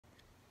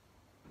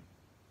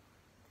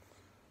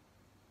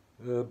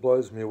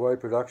Blows Me Away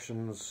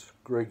Productions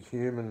Greg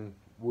Human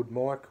wood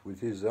mic with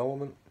his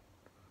element.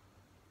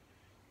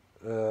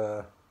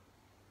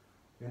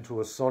 Into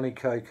a Sonic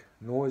Cake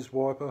noise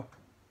wiper.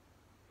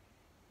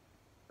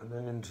 And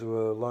then into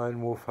a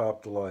Lone Wolf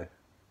harp delay.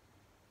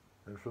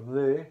 And from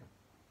there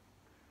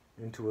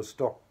into a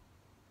stock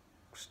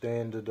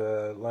standard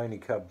Laney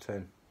Cub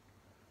 10.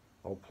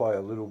 I'll play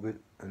a little bit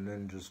and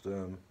then just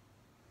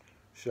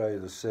show you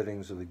the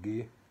settings of the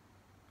gear.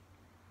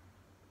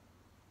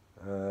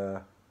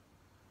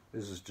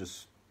 This is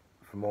just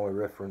for my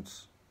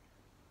reference.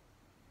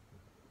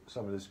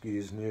 Some of this gear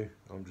is new.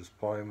 I'm just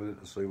playing with it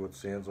to see what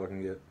sounds I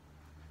can get.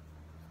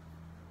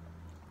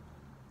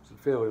 It's a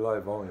fairly low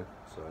volume,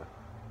 so.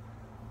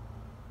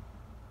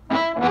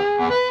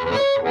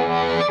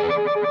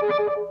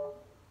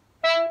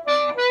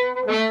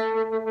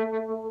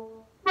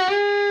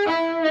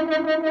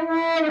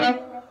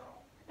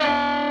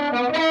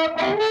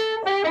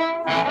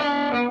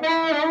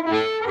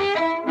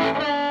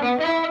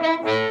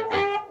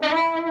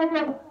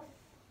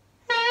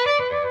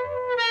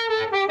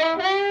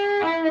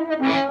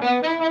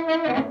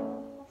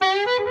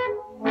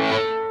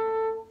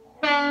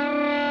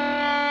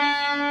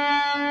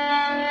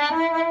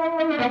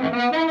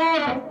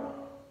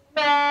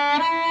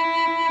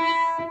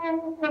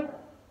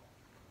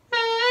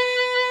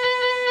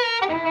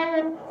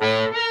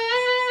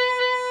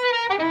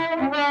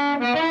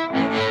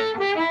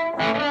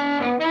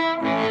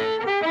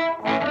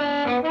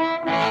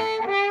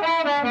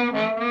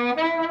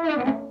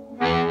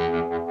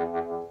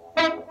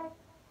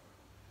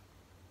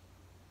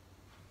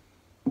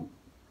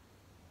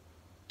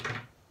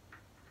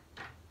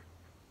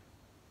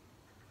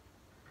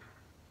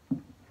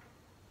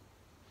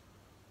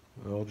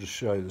 I'll just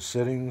show you the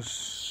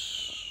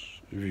settings,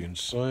 if you can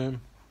see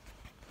them.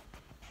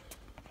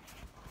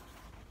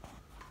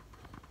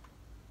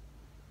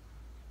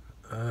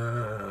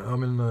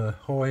 I'm in the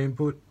high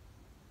input,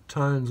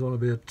 tones on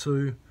about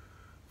 2,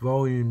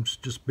 volumes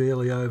just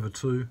barely over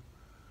 2,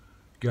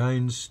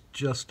 gains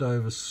just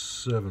over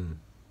 7.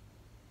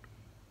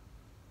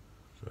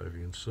 So if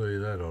you can see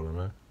that, I don't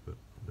know, but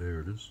there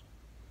it is.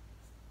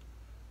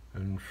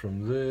 And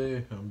from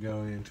there I'm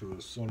going into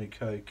a Sonic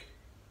Cake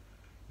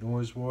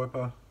noise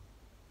wiper.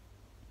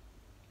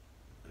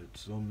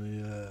 It's on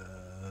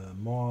the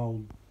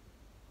mild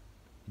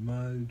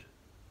mode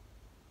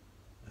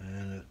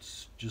and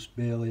it's just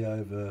barely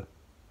over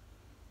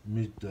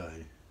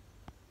midday,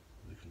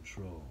 the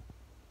control.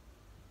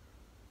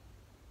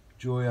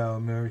 Joyo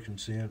American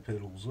sound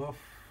pedals off,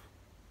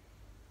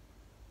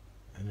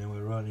 and then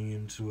we're running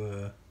into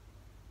a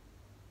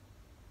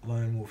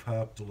Lone Wolf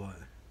harp delay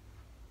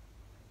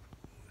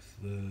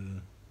with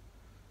the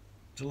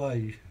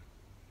delay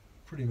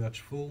pretty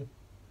much full,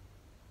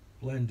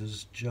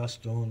 blenders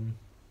just on,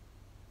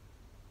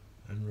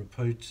 and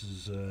repeats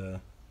is you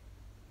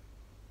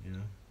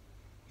know,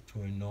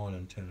 between 9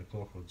 and 10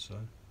 o'clock I'd say.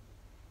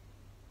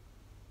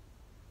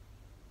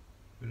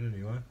 But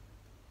anyway,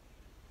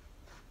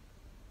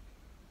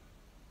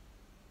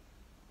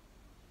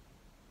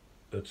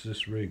 that's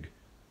this rig.